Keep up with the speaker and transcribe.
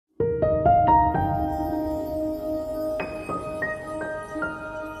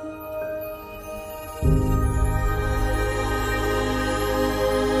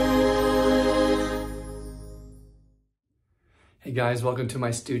guys, welcome to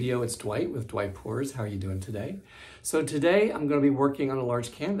my studio. It's Dwight with Dwight Pours. How are you doing today? So today I'm going to be working on a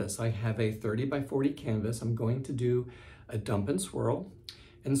large canvas. I have a 30 by 40 canvas. I'm going to do a dump and swirl.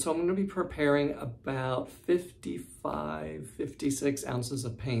 And so I'm going to be preparing about 55, 56 ounces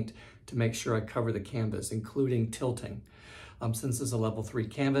of paint to make sure I cover the canvas, including tilting. Since it's a level 3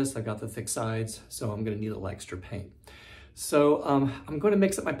 canvas, I've got the thick sides, so I'm going to need a little extra paint. So I'm going to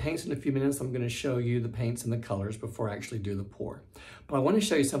mix up my paints in a few minutes. I'm going to show you the paints and the colors before I actually do the pour. But I want to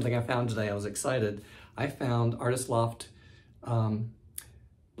show you something I found today. I was excited. I found Artist Loft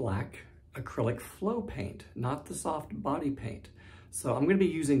black acrylic flow paint, not the soft body paint. So I'm going to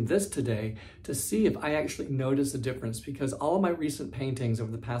be using this today to see if I actually notice a difference, because all of my recent paintings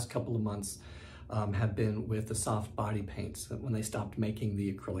over the past couple of months have been with the soft body paints when they stopped making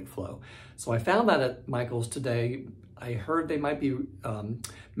the acrylic flow. So I found that at Michael's today. I heard they might be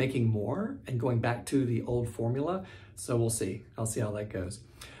making more and going back to the old formula. So we'll see. I'll see how that goes.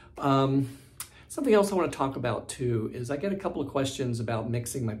 Something else I want to talk about too is I get a couple of questions about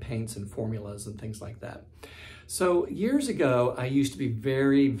mixing my paints and formulas and things like that. So years ago, I used to be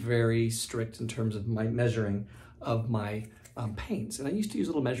very, very strict in terms of my measuring of my paints. And I used to use a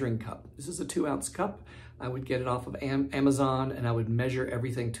little measuring cup. This is a 2-ounce cup. I would get it off of Amazon and I would measure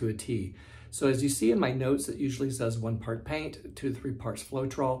everything to a T. So as you see in my notes, it usually says 1 part paint, 2 to 3 parts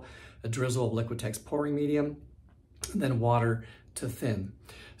Floetrol, a drizzle of Liquitex pouring medium, and then water to thin.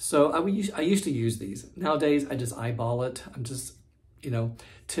 So I used to use these. Nowadays, I just eyeball it. I'm just,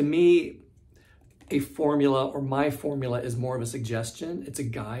 to me, a formula or my formula is more of a suggestion. It's a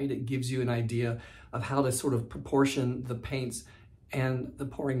guide. It gives you an idea of how to sort of proportion the paints and the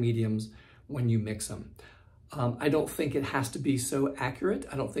pouring mediums when you mix them. I don't think it has to be so accurate.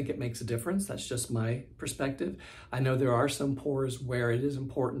 I don't think it makes a difference. That's just my perspective. I know there are some pours where it is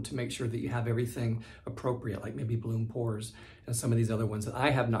important to make sure that you have everything appropriate, like maybe bloom pours and some of these other ones that I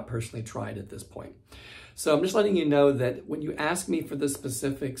have not personally tried at this point. So I'm just letting you know that when you ask me for the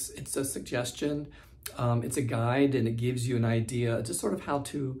specifics, it's a suggestion, it's a guide, and it gives you an idea just sort of how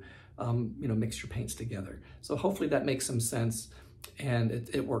to mix your paints together. So hopefully that makes some sense and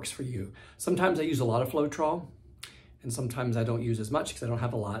it works for you. Sometimes I use a lot of Floetrol and sometimes I don't use as much because I don't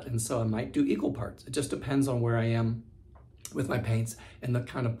have a lot, and so I might do equal parts. It just depends on where I am with my paints and the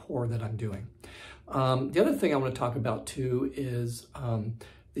kind of pour that I'm doing. The other thing I want to talk about too is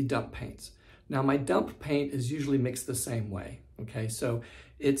the dump paints. Now my dump paint is usually mixed the same way, okay? So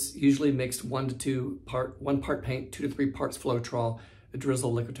it's usually mixed 1 part paint, 2 to 3 parts Floetrol, a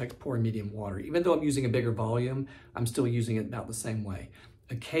drizzle Liquitex pouring medium water. Even though I'm using a bigger volume, I'm still using it about the same way.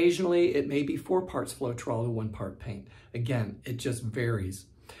 Occasionally, it may be 4 parts Floetrol and 1 part paint. Again, it just varies.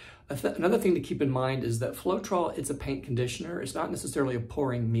 Another thing to keep in mind is that Floetrol, it's a paint conditioner. It's not necessarily a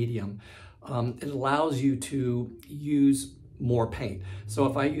pouring medium. It allows you to use more paint. So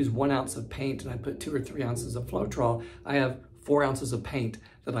if I use 1 ounce of paint and I put 2 or 3 ounces of Floetrol, I have 4 ounces of paint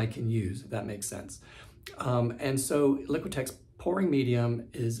that I can use, if that makes sense. And so Liquitex pouring medium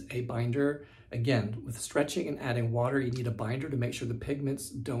is a binder. Again, with stretching and adding water, you need a binder to make sure the pigments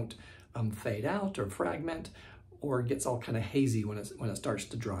don't fade out or fragment or gets all kind of hazy when it starts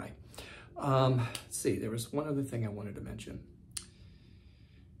to dry. Let's see, there was one other thing I wanted to mention.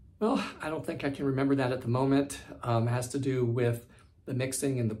 Well, I don't think I can remember that at the moment. It has to do with the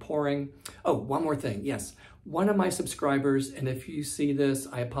mixing and the pouring. Oh, one more thing, yes. One of my subscribers, and if you see this,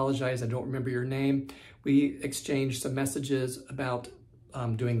 I apologize, I don't remember your name. We exchanged some messages about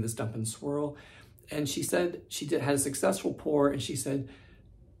doing this dump and swirl. And she said she had a successful pour, and she said,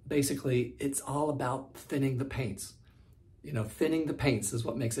 basically, it's all about thinning the paints. Thinning the paints is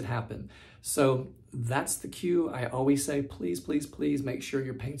what makes it happen. So that's the cue. I always say, please, please, please make sure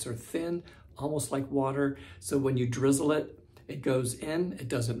your paints are thin, almost like water. So when you drizzle it, it goes in, it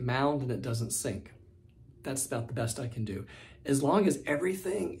doesn't mound, and it doesn't sink. That's about the best I can do. As long as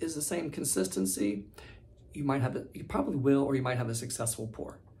everything is the same consistency, you probably will, or you might have a successful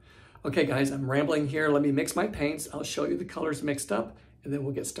pour. Okay guys, I'm rambling here. Let me mix my paints. I'll show you the colors mixed up and then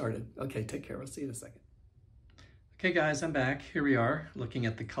we'll get started. Okay, take care. I'll see you in a second. Okay guys, I'm back. Here we are looking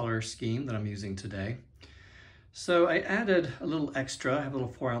at the color scheme that I'm using today. So I added a little extra. I have a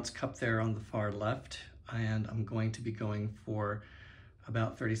little 4-ounce cup there on the far left, and I'm going to be going for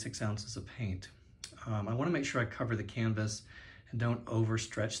about 36 ounces of paint. I want to make sure I cover the canvas and don't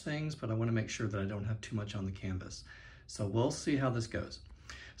overstretch things, but I want to make sure that I don't have too much on the canvas. So we'll see how this goes.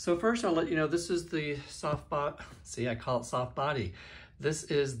 So first I'll let you know, this is the soft body. See, I call it soft body. This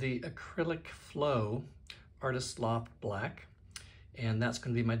is the acrylic flow Artist Loft black, and that's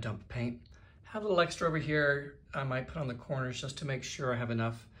going to be my dump paint. Have a little extra over here I might put on the corners just to make sure I have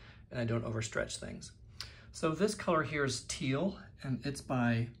enough and I don't overstretch things. So this color here is teal, and it's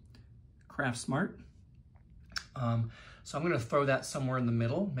by Craft Smart. So I'm going to throw that somewhere in the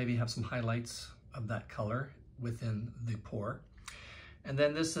middle, maybe have some highlights of that color within the pour. And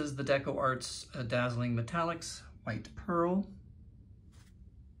then this is the Deco Arts Dazzling Metallics White Pearl.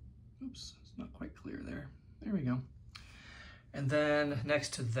 Oops, it's not quite clear there. There we go. And then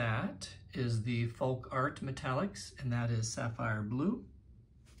next to that is the Folk Art Metallics, and that is Sapphire Blue.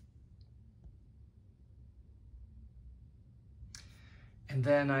 And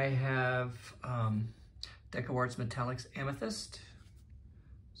then I have Deco Arts Metallics Amethyst.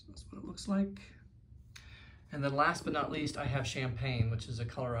 So that's what it looks like. And then last but not least, I have Champagne, which is a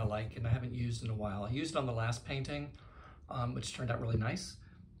color I like and I haven't used in a while. I used it on the last painting, which turned out really nice.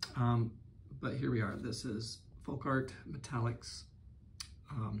 But here we are. This is Folk Art Metallics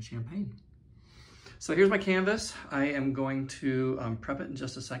Champagne. So here's my canvas. I am going to prep it in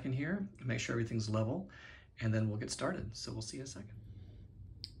just a second here, make sure everything's level, and then we'll get started. So we'll see you in a second.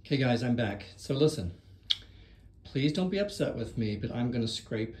 Okay guys, I'm back. So listen, please don't be upset with me, but I'm going to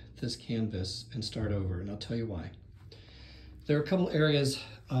scrape this canvas and start over, and I'll tell you why. There are a couple areas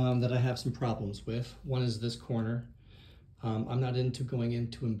that I have some problems with. One is this corner. I'm not into going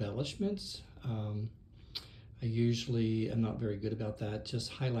into embellishments. I usually am not very good about that,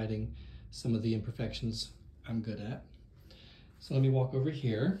 just highlighting some of the imperfections I'm good at. So let me walk over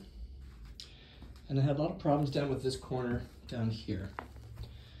here. And I had a lot of problems down with this corner down here.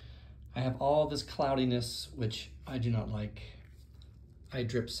 I have all this cloudiness, which I do not like. I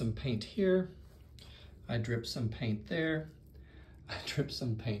drip some paint here. I drip some paint there. I drip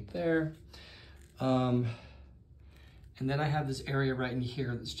some paint there. And then I have this area right in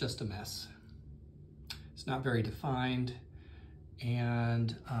here that's just a mess. It's not very defined.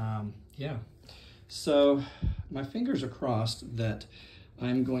 And yeah, so my fingers are crossed that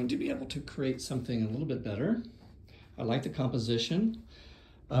I'm going to be able to create something a little bit better. I like the composition.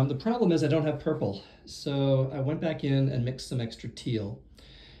 The problem is I don't have purple, so I went back in and mixed some extra teal.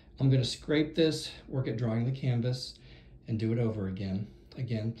 I'm going to scrape this, work at drawing the canvas, and do it over again.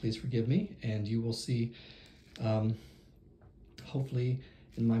 Again, please forgive me, and you will see, hopefully,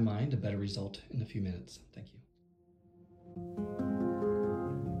 in my mind, a better result in a few minutes. Thank you.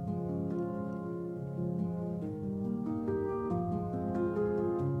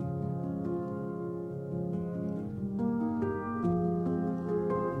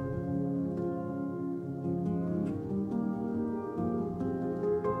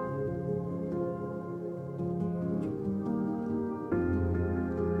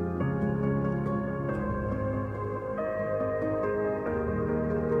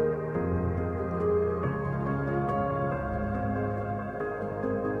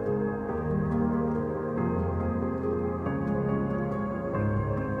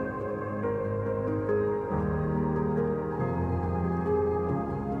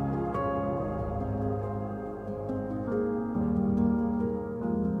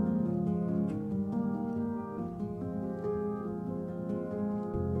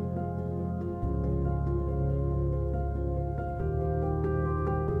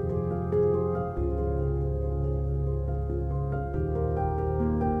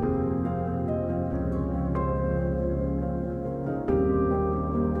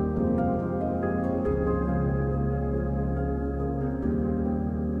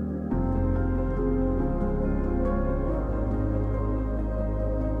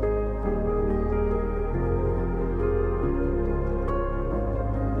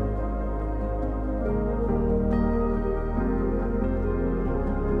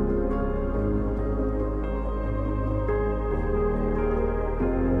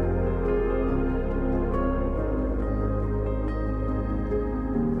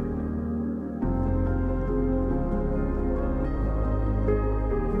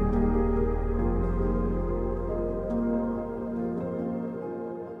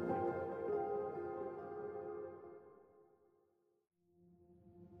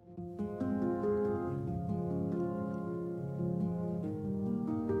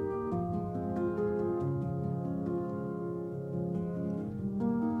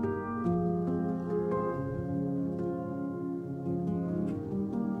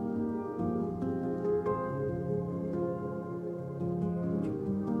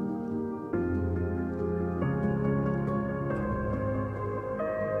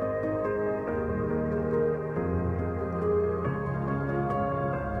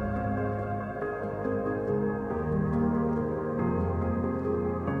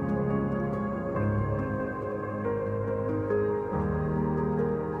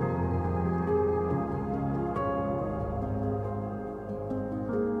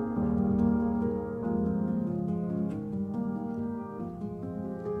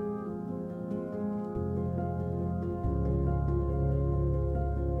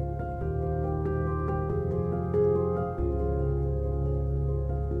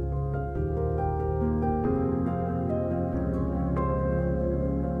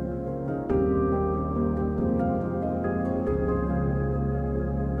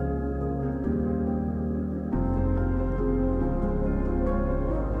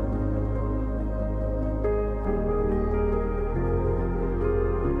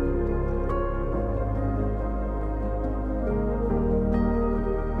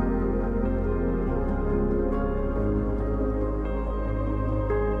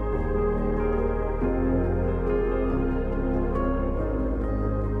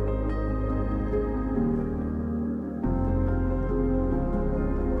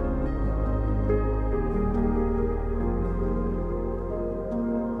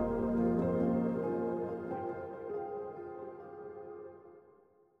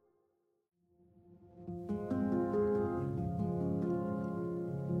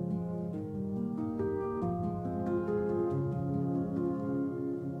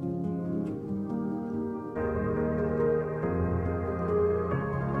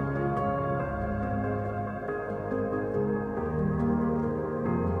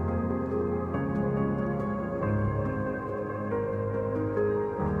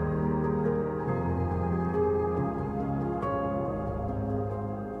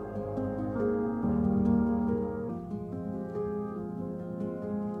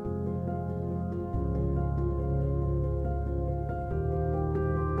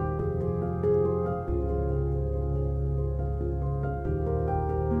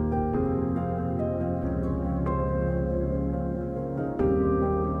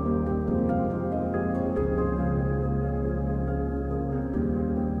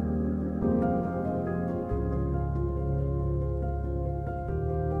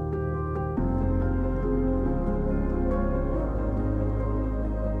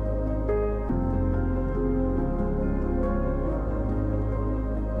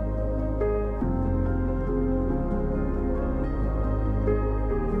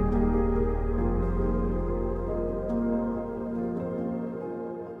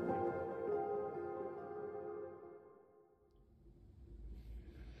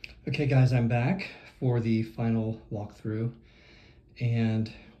 Okay guys, I'm back for the final walkthrough,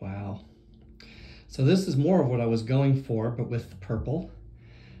 and wow. So this is more of what I was going for, but with the purple.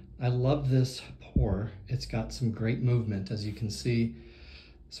 I love this pour. It's got some great movement, as you can see,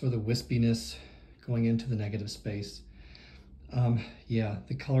 sort of the wispiness going into the negative space. Yeah,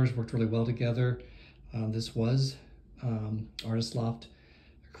 the colors worked really well together. This was Artist Loft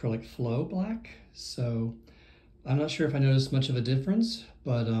acrylic flow black, so I'm not sure if I noticed much of a difference,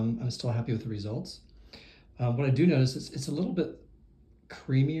 but I'm still happy with the results. What I do notice is it's a little bit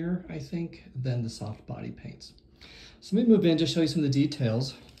creamier, I think, than the soft body paints. So let me move in to show you some of the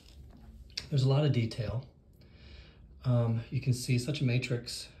details. There's a lot of detail. You can see such a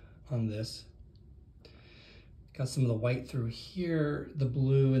matrix on this. Got some of the white through here, the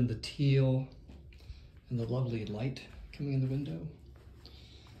blue and the teal, and the lovely light coming in the window.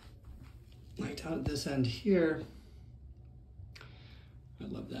 Light out at this end here. I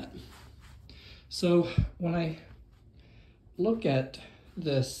love that. So when I look at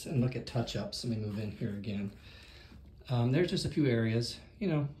this and look at touch-ups, let me move in here again. There's just a few areas, you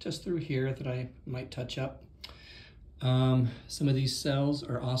know, just through here that I might touch up. Some of these cells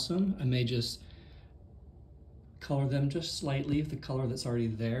are awesome. I may just color them just slightly with the color that's already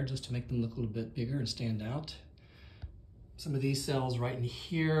there, just to make them look a little bit bigger and stand out. Some of these cells right in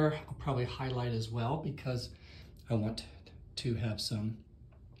here, I'll probably highlight as well because I want to have some,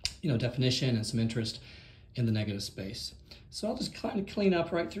 you know, definition and some interest in the negative space. So I'll just kind of clean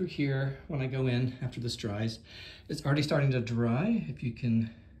up right through here when I go in after this dries. It's already starting to dry. If you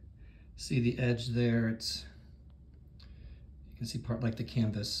can see the edge there, you can see part like the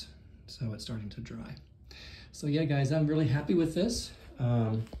canvas, so it's starting to dry. So yeah, guys, I'm really happy with this.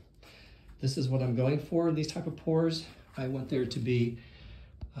 This is what I'm going for in these type of pours. I want there to be,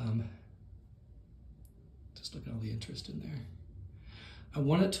 just look at all the interest in there. I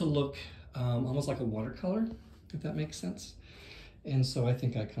want it to look almost like a watercolor, if that makes sense. And so I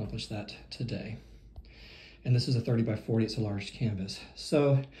think I accomplished that today. And this is a 30 by 40, it's a large canvas.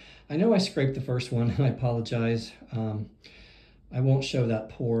 So I know I scraped the first one, and I apologize. I won't show that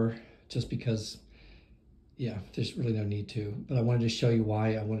pour just because, yeah, there's really no need to, but I wanted to show you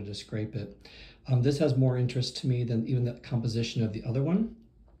why I wanted to scrape it. This has more interest to me than even the composition of the other one.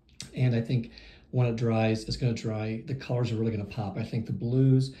 And I think when it dries, it's gonna dry, the colors are really gonna pop. I think the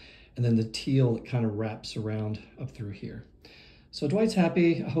blues and then the teal that kind of wraps around up through here. So Dwight's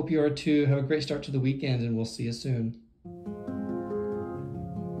happy, I hope you are too. Have a great start to the weekend and we'll see you soon.